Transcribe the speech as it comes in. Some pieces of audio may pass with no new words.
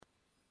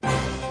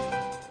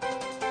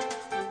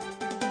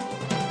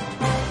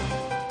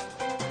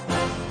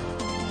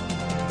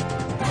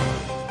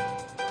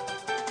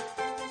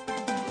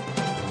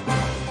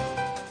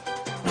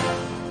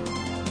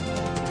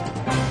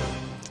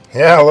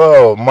Yeah,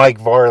 hello, Mike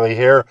Varley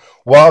here.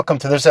 Welcome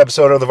to this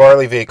episode of the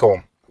Varley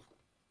Vehicle.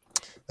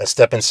 Let's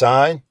step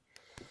inside,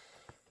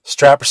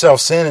 strap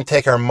ourselves in, and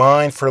take our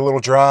mind for a little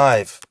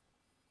drive.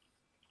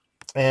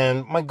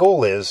 And my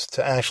goal is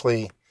to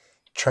actually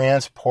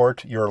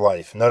transport your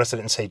life. Notice I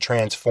didn't say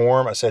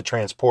transform, I said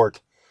transport.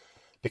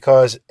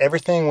 Because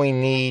everything we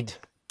need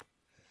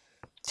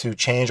to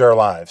change our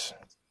lives,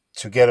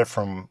 to get it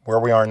from where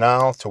we are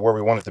now to where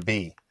we want it to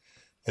be,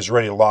 is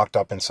already locked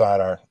up inside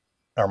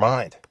our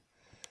mind.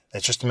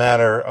 It's just a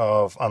matter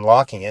of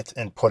unlocking it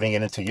and putting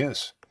it into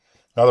use.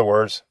 In other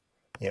words,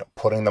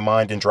 putting the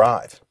mind in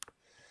drive.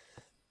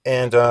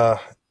 And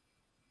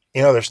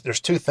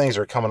there's two things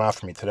that are coming off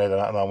for me today that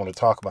I want to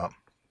talk about.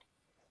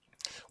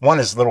 One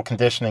is little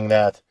conditioning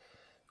that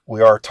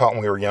we are taught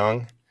when we were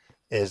young,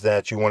 is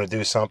that you want to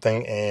do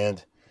something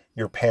and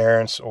your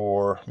parents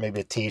or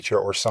maybe a teacher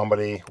or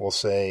somebody will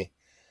say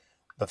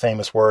the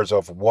famous words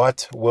of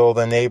 "What will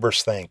the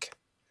neighbors think?"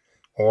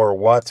 or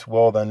 "What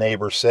will the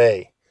neighbors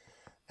say?"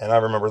 And I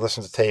remember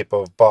listening to tape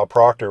of Bob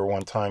Proctor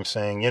one time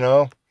saying,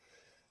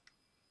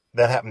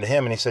 that happened to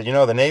him. And he said,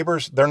 the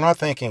neighbors, they're not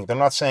thinking, they're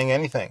not saying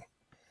anything.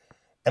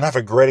 And I have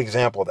a great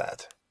example of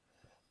that.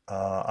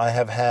 I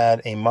have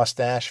had a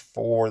mustache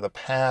for the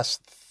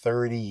past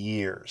 30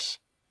 years.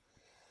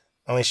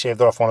 I only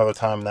shaved it off one other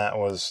time, and that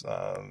was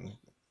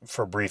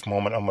for a brief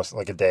moment, almost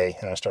like a day,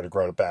 and I started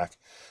growing it back.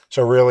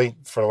 So really,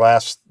 for the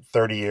last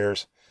 30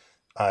 years,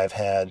 I've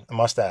had a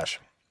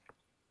mustache.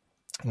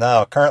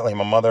 Now, currently,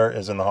 my mother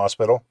is in the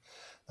hospital,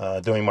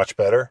 doing much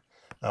better.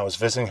 I was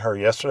visiting her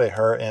yesterday,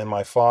 her and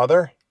my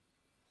father,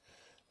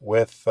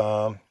 with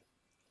my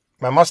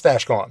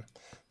mustache gone.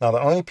 Now,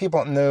 the only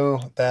people that knew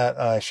that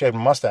I shaved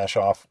my mustache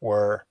off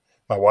were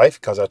my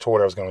wife, because I told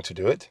her I was going to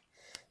do it,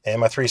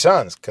 and my three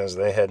sons, because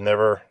they had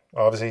never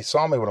obviously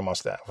saw me with a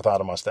mustache,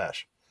 without a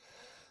mustache.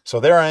 So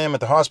there I am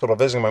at the hospital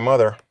visiting my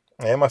mother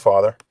and my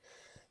father,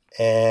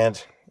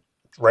 and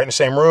right in the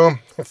same room,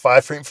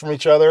 5 feet from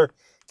each other,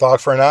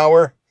 talked for an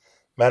hour.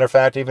 Matter of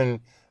fact,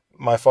 even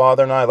my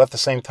father and I left the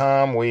same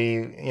time.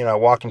 We,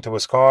 walked into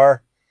his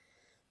car,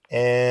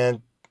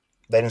 and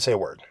they didn't say a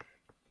word.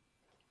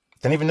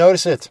 Didn't even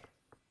notice it.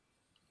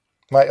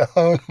 My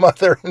own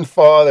mother and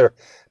father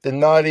did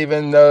not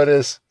even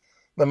notice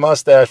the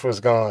mustache was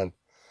gone.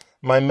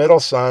 My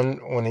middle son,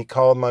 when he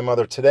called my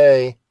mother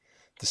today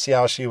to see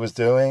how she was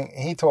doing,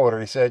 he told her,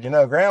 he said,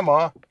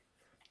 Grandma,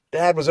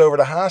 Dad was over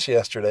the house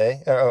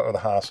yesterday, over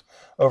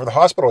the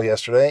hospital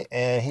yesterday,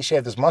 and he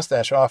shaved his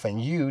mustache off,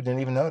 and you didn't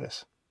even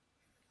notice.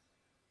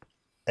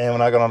 And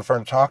when I got on the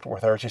phone to talk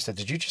with her, she said,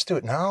 "Did you just do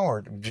it now,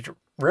 or did you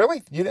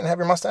really? You didn't have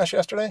your mustache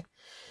yesterday?"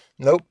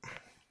 Nope.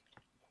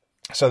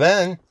 So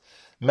then,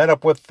 met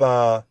up with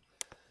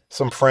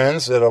some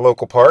friends at a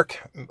local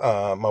park.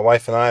 My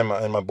wife and I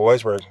and my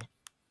boys were,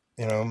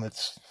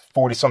 it's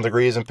 40 some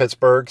degrees in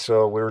Pittsburgh,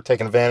 so we were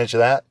taking advantage of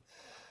that.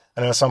 I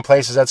know some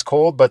places that's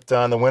cold, but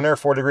in the winter,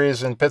 4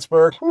 degrees in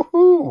Pittsburgh,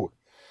 woohoo!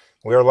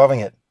 We are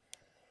loving it.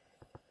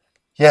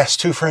 Yes,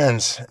 two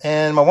friends.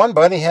 And my one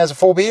buddy has a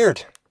full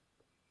beard.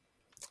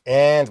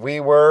 And we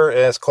were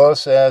as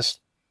close as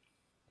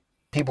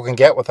people can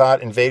get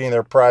without invading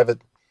their private,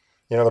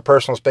 their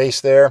personal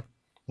space there.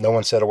 No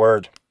one said a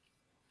word.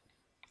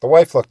 The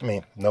wife looked at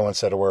me. No one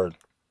said a word.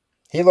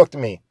 He looked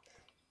at me.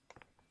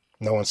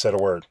 No one said a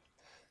word.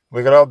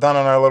 We got all done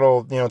on our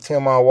little, 2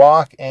 mile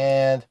walk,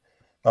 and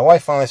my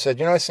wife finally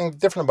said, I see something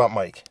different about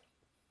Mike.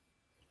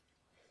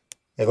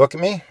 They look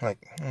at me like,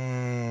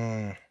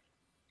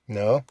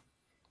 no.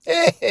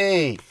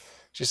 Hey,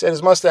 she said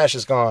his mustache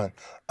is gone.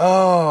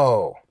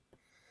 Oh,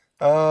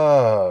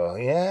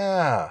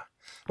 yeah.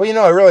 Well,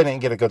 I really didn't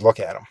get a good look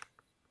at him.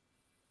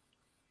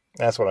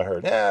 That's what I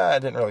heard. Yeah, I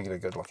didn't really get a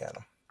good look at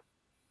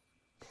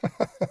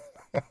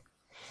him.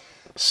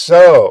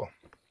 So,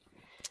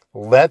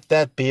 let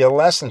that be a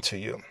lesson to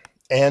you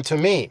and to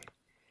me.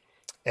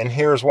 And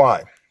here's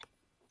why.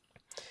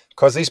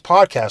 Because these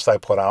podcasts I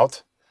put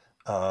out,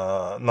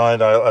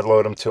 not I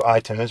load them to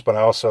iTunes, but I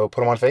also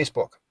put them on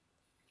Facebook.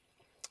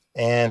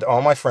 And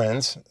all my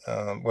friends,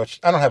 which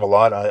I don't have a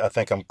lot, I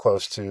think I'm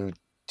close to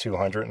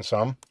 200 and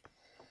some.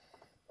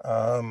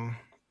 I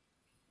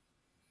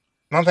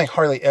don't think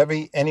hardly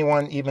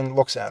anyone even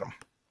looks at them.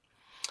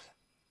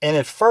 And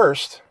at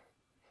first,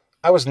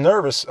 I was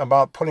nervous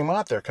about putting them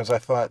out there because I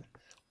thought,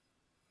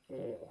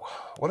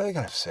 what are they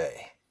going to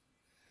say?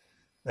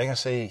 They're going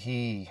to say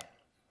he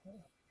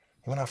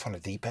went off on a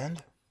deep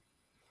end?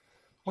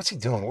 What's he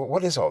doing?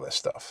 What is all this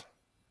stuff?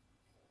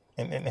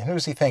 And who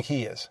does he think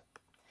he is?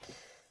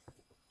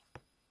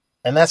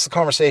 And that's the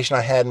conversation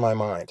I had in my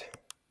mind.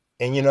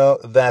 And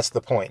that's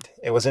the point.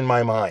 It was in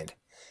my mind.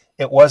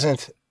 It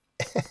wasn't,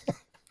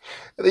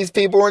 these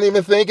people weren't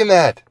even thinking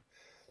that.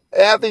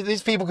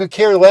 These people could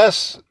care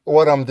less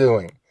what I'm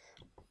doing.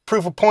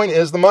 Proof of point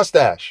is the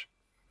mustache.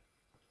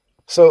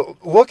 So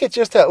look at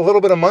just that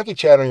little bit of monkey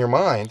chat on your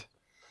mind,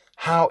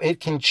 how it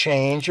can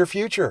change your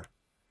future.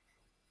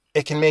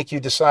 It can make you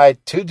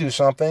decide to do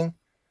something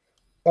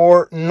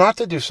or not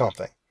to do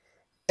something.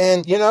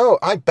 And,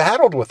 I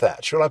battled with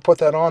that. Should I put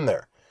that on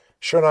there?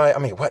 Should I? I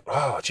mean, what?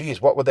 Oh, geez,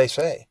 what would they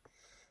say?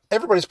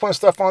 Everybody's putting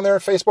stuff on there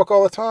on Facebook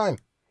all the time.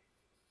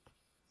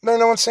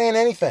 No one's saying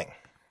anything.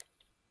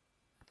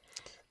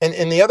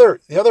 And the other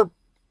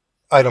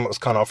item that was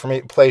kind of for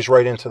me plays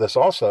right into this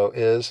also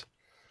is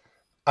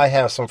I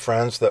have some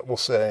friends that will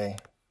say,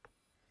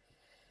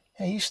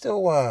 "Hey, you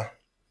still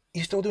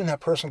doing that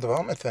personal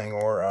development thing?"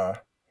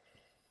 Or,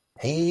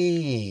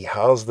 "Hey,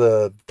 how's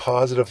the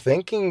positive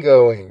thinking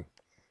going?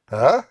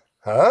 Huh?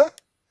 Huh?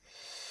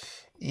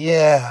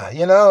 Yeah,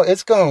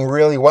 it's going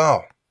really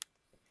well.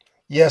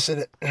 Yes,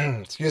 it.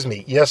 Excuse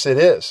me. Yes, it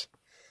is.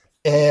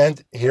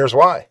 And here's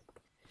why.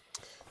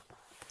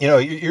 You're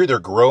either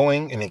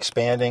growing and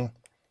expanding,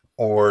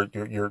 or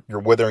you're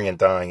withering and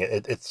dying.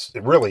 It's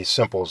really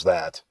simple as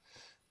that.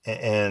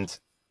 And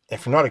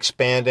if you're not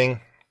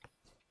expanding,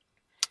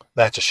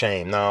 that's a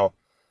shame. Now,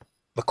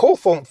 the cool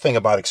thing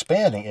about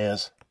expanding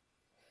is,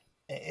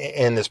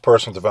 in this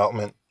personal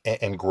development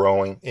and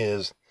growing,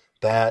 is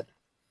that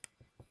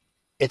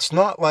it's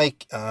not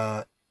like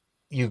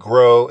you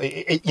grow.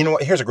 You know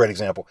what? Here's a great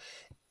example.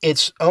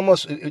 It's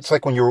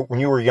like when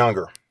you were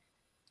younger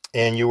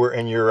and you were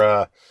in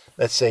your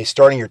let's say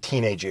starting your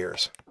teenage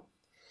years.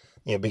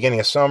 Beginning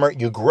of summer,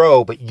 you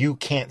grow, but you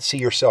can't see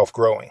yourself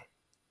growing.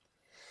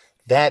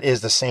 That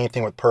is the same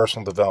thing with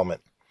personal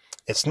development.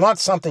 It's not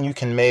something you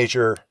can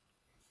measure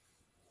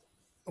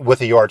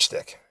with a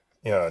yardstick.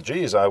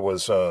 Geez, I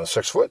was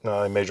 6 foot, and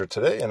I measured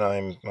today, and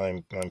I'm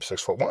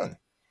 6'1".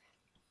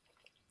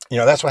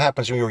 That's what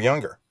happens when you were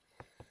younger.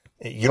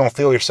 You don't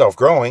feel yourself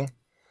growing.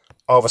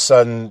 All of a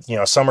sudden,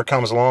 summer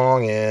comes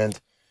along, and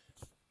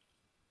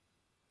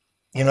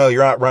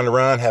you're out running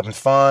around, having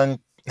fun,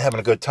 having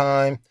a good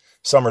time.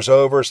 Summer's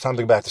over. It's time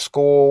to go back to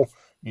school.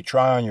 You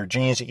try on your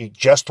jeans that you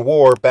just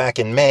wore back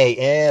in May,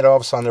 and all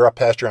of a sudden they're up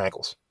past your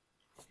ankles.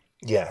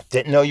 Yeah,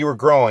 didn't know you were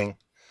growing,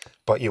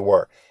 but you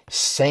were.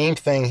 Same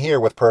thing here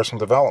with personal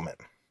development.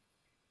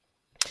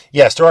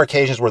 Yes, there are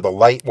occasions where the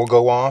light will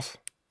go off,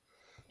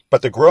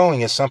 but the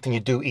growing is something you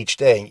do each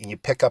day. You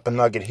pick up a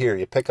nugget here,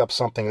 you pick up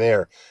something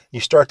there.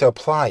 You start to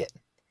apply it,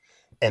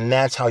 and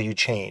that's how you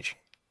change.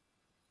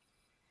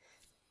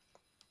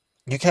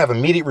 You can have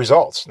immediate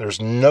results. There's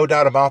no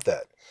doubt about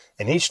that.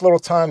 And each little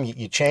time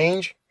you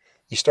change,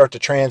 you start to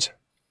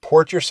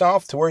transport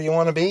yourself to where you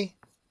want to be,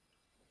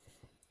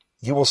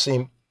 you will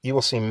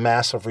see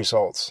massive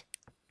results.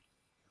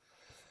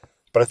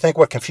 But I think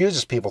what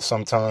confuses people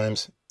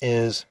sometimes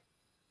is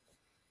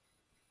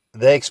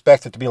they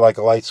expect it to be like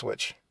a light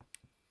switch,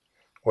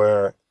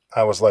 where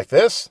I was like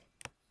this,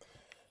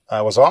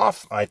 I was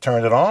off, I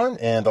turned it on,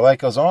 and the light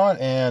goes on,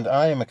 and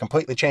I am a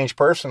completely changed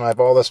person. I have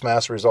all this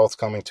massive results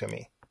coming to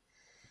me.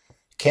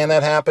 Can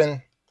that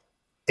happen?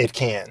 It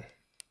can.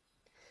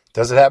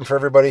 Does it happen for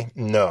everybody?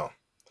 No.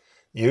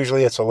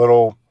 Usually it's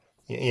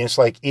it's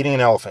like eating an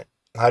elephant.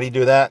 How do you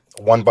do that?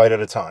 One bite at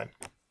a time.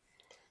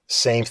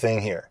 Same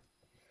thing here.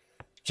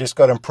 Just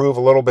got to improve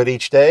a little bit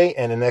each day,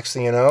 and the next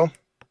thing you know,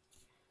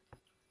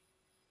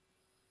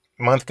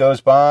 month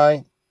goes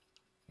by,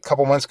 a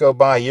couple months go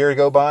by, a year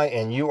go by,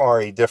 and you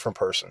are a different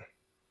person.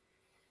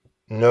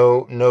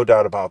 No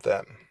doubt about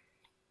that.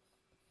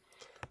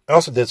 I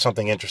also did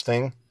something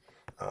interesting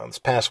this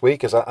past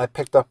week. Is I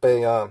picked up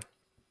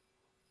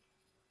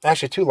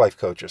actually two life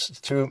coaches,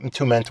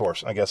 two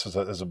mentors, I guess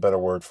is a better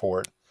word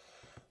for it,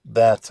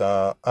 that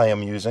I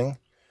am using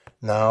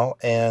now,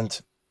 and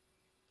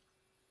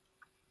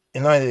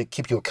not only to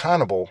keep you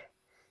accountable,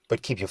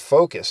 but keep you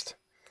focused.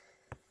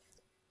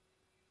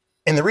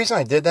 And the reason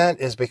I did that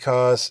is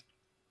because,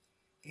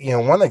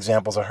 one of the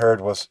examples I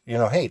heard was,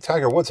 hey,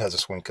 Tiger Woods has a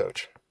swing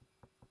coach.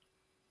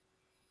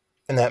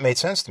 And that made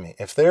sense to me.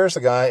 If there's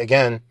a guy,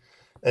 again,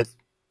 that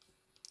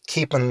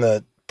keeping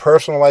the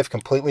personal life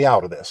completely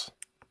out of this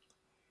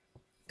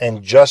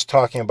and just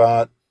talking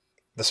about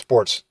the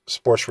sports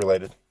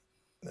related,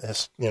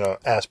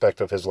 aspect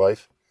of his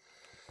life.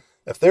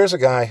 If there's a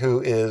guy who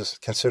is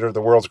considered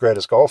the world's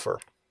greatest golfer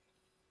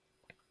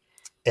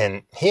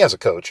and he has a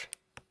coach,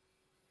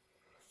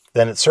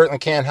 then it certainly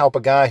can help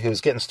a guy who's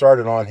getting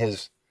started on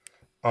his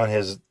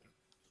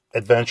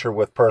adventure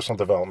with personal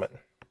development.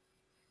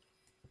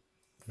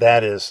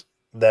 That is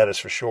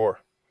for sure.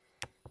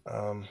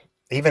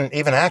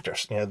 Even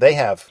actors, they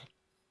have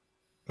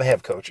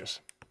coaches.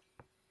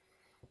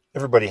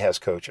 Everybody has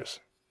coaches.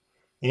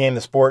 You name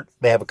the sport,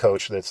 they have a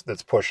coach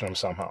that's pushing them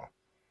somehow.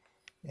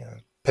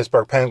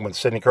 Pittsburgh Penguins,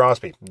 Sidney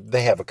Crosby,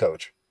 they have a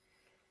coach.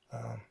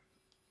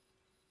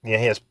 He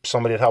has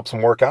somebody that helps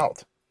him work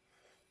out.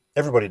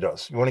 Everybody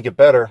does. You want to get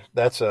better,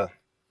 that's a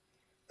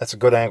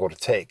good angle to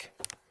take.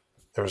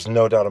 There's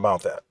no doubt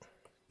about that.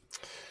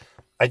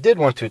 I did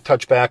want to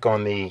touch back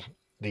on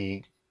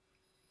the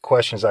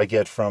questions I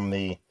get from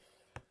the,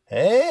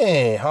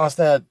 hey, how's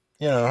that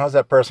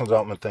personal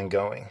development thing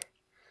going?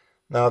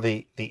 Now,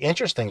 the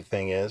interesting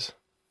thing is,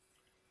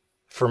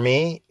 for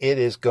me, it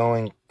is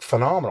going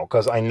phenomenal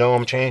because I know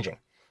I'm changing.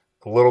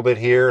 A little bit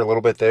here, a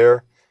little bit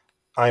there.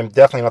 I'm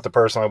definitely not the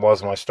person I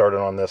was when I started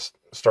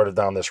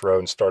down this road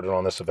and started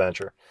on this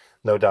adventure.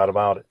 No doubt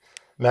about it.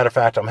 Matter of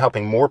fact, I'm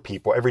helping more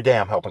people. Every day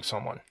I'm helping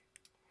someone.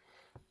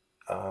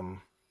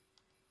 And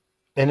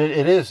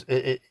it is.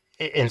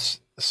 In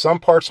some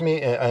parts of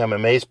me, I am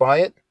amazed by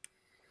it.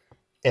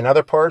 In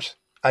other parts,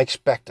 I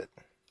expect it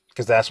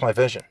because that's my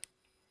vision.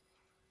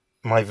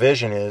 My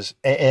vision is,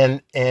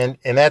 and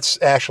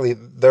that's actually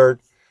they're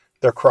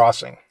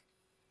crossing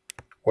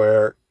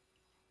where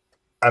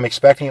I'm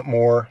expecting it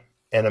more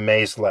and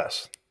amazed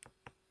less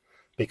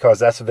because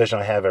that's the vision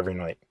I have every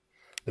night.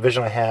 The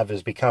vision I have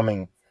is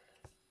becoming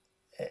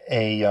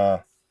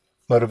a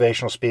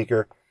motivational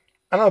speaker.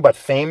 I don't know about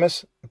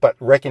famous, but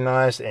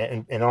recognized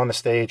and on the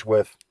stage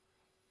with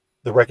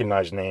the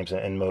recognized names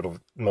in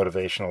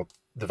motivational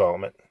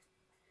development.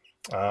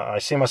 I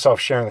see myself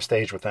sharing the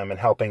stage with them and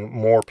helping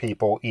more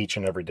people each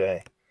and every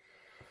day.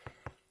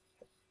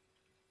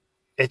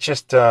 It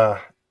just,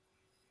 I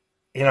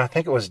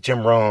think it was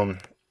Jim Rohn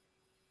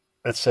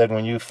that said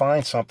when you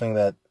find something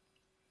that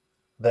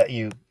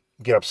you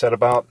get upset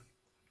about,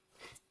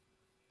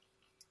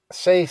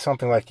 say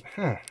something like,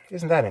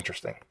 isn't that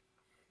interesting?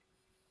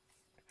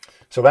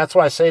 So that's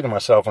why I say to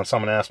myself when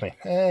someone asks me,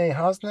 hey,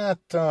 how's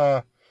that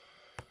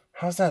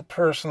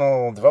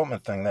personal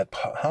development thing?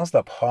 How's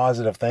the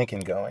positive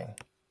thinking going?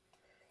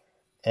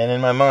 And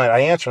in my mind, I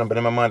answer them, but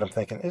in my mind, I'm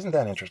thinking, isn't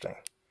that interesting?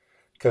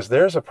 Because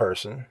there's a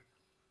person,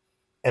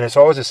 and it's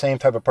always the same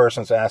type of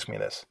person that's asking me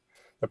this,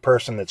 the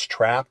person that's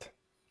trapped,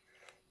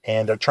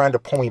 and they're trying to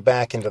pull me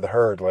back into the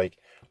herd. Like,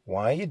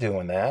 why are you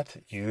doing that?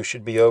 You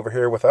should be over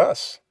here with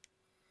us.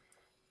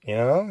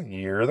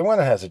 You're the one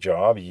that has a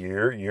job.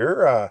 You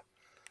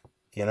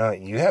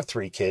have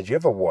 3 kids. You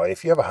have a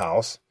wife. You have a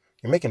house.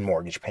 You're making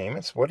mortgage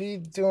payments. What are you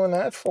doing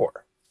that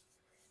for?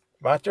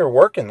 I'm out there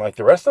working like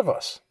the rest of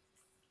us.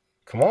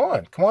 Come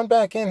on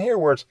back in here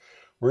where it's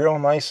real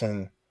nice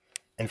and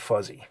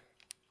fuzzy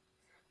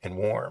and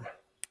warm.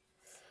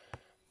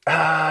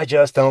 I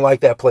just don't like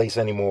that place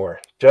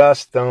anymore.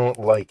 Just don't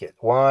like it.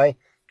 Why?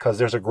 Because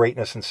there's a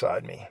greatness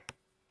inside me.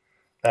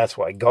 That's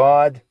why.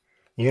 God,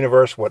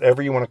 universe,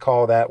 whatever you want to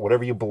call that,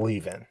 whatever you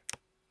believe in.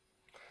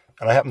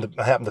 And I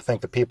happen to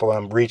think the people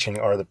I'm reaching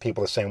are the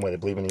people the same way. They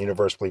believe in the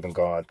universe, believe in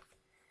God.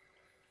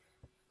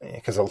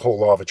 Because the whole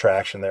law of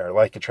attraction there,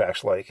 like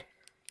attracts like.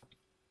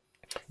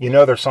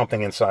 There's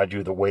something inside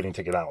you that's waiting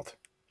to get out.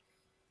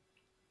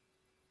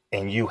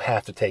 And you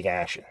have to take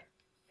action.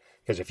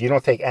 Because if you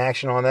don't take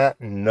action on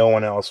that, no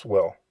one else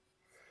will.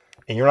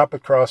 And you're up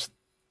across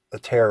the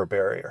terror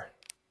barrier.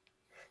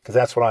 Because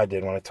that's what I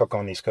did when I took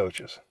on these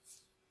coaches.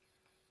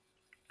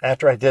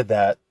 After I did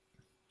that,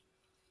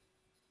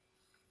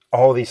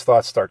 all these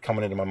thoughts start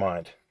coming into my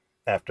mind.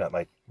 After that,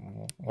 like,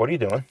 what are you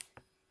doing?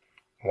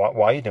 Why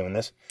are you doing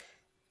this?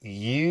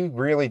 You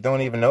really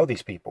don't even know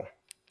these people.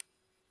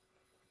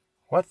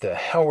 What the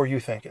hell were you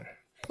thinking?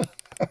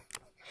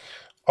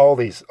 all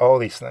these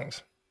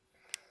things.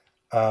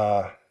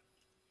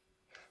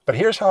 But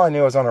here's how I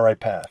knew I was on the right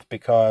path.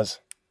 Because,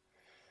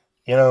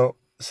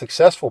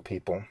 successful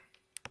people,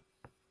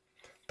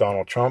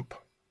 Donald Trump,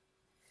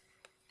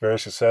 very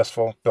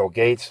successful. Bill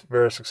Gates,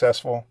 very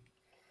successful.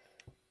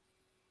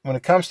 When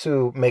it comes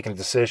to making a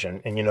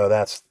decision, and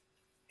that's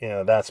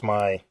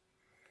my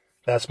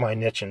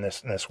niche in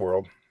this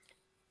world,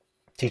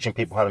 teaching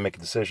people how to make a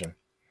decision.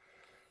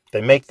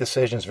 They make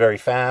decisions very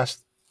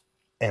fast,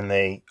 and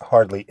they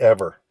hardly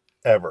ever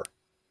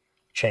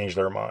change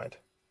their mind.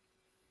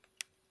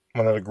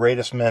 One of the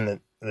greatest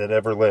men that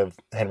ever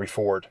lived, Henry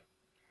Ford,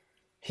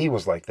 he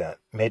was like that.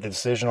 Made the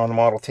decision on the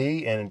Model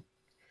T and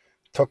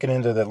took it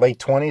into the late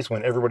 20s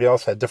when everybody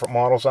else had different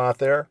models out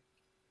there.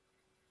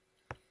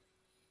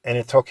 And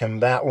it took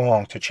him that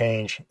long to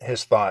change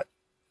his thought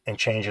and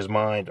change his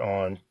mind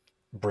on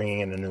bringing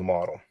in a new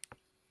model.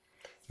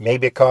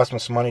 Maybe it cost him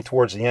some money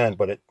towards the end,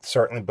 but it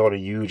certainly built a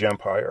huge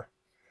empire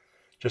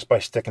just by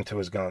sticking to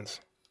his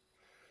guns.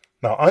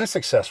 Now,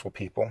 unsuccessful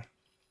people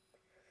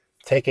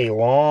take a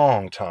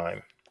long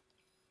time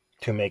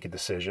to make a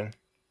decision,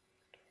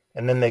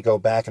 and then they go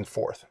back and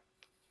forth,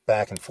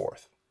 back and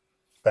forth,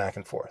 back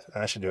and forth.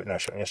 And I should do it. No, I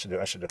shouldn't. I should do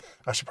it. I should do it.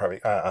 I should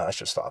probably. I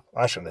should stop.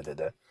 I shouldn't have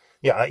did that.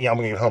 Yeah. I'm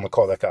gonna get home and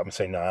call that guy up and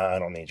say, "No, I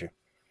don't need you.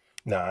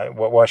 No,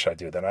 why should I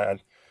do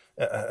that?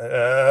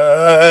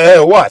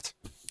 What?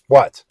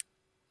 What?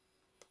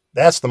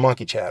 That's the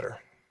monkey chatter.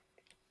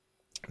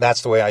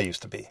 That's the way I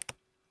used to be.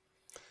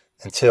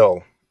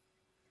 Until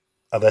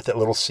I let that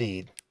little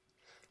seed,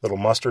 little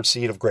mustard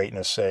seed of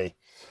greatness say,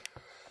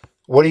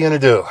 what are you going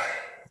to do?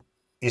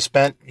 You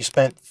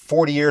spent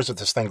 40 years of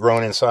this thing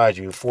growing inside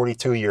you,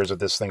 42 years of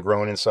this thing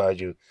growing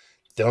inside you.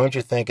 Don't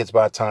you think it's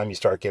about time you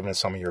start giving it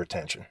some of your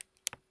attention?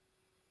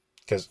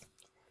 Because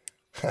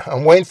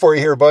I'm waiting for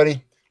you here,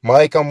 buddy.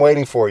 Mike, I'm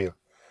waiting for you.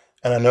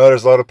 And I know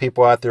there's a lot of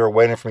people out there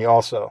waiting for me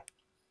also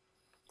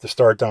to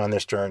start down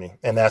this journey.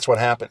 And that's what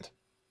happened.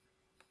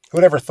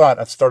 Who'd ever thought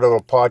I'd start a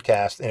little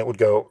podcast and it would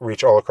go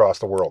reach all across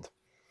the world?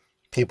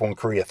 People in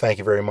Korea, thank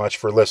you very much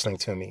for listening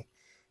to me.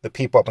 The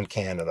people up in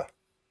Canada,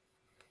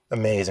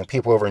 amazing.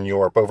 People over in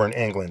Europe, over in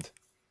England,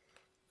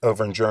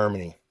 over in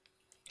Germany,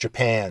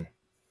 Japan,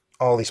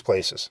 all these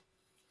places.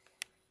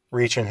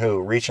 Reaching who?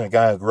 Reaching a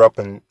guy who grew up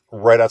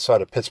right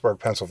outside of Pittsburgh,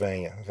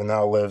 Pennsylvania, who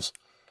now lives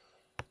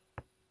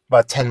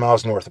about 10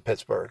 miles north of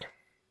Pittsburgh.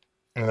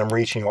 And I'm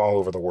reaching you all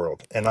over the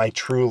world. And I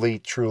truly,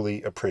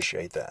 truly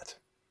appreciate that.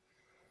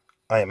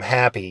 I am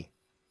happy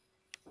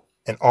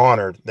and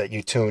honored that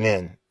you tune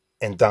in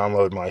and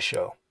download my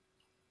show,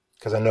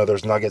 because I know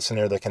there's nuggets in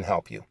there that can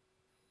help you.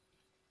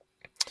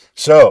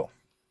 So,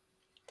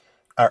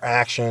 our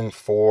action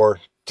for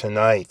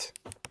tonight,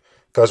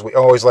 because we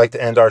always like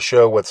to end our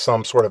show with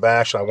some sort of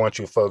action I want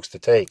you folks to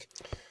take.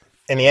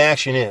 And the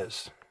action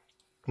is,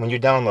 when you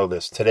download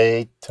this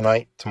today,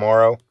 tonight,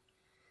 tomorrow,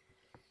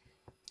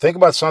 think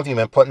about something you've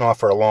been putting off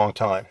for a long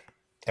time.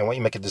 And want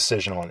you to make a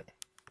decision on it.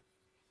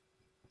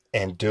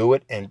 And do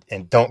it,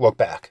 and don't look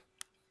back.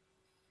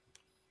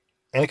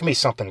 And it can be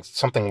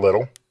something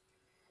little.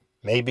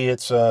 Maybe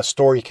it's a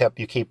story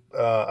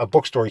a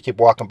bookstore you keep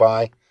walking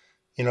by.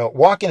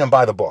 Walk in and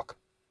buy the book.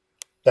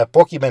 That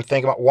book you've been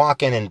thinking about,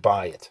 walk in and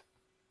buy it.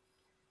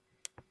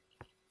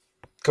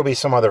 Could be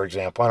some other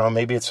example. I don't know,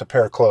 maybe it's a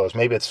pair of clothes.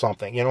 Maybe it's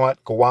something. You know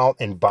what? Go out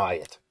and buy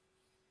it.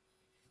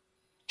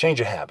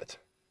 Change a habit.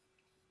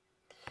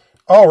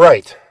 All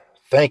right.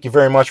 Thank you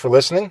very much for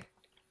listening.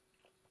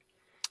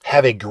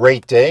 Have a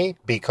great day,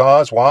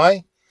 because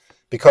why?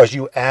 Because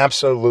you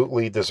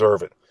absolutely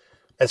deserve it.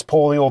 Let's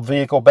pull the old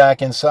vehicle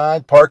back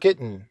inside, park it,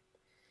 and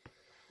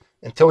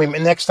until we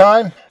meet next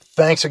time,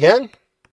 thanks again.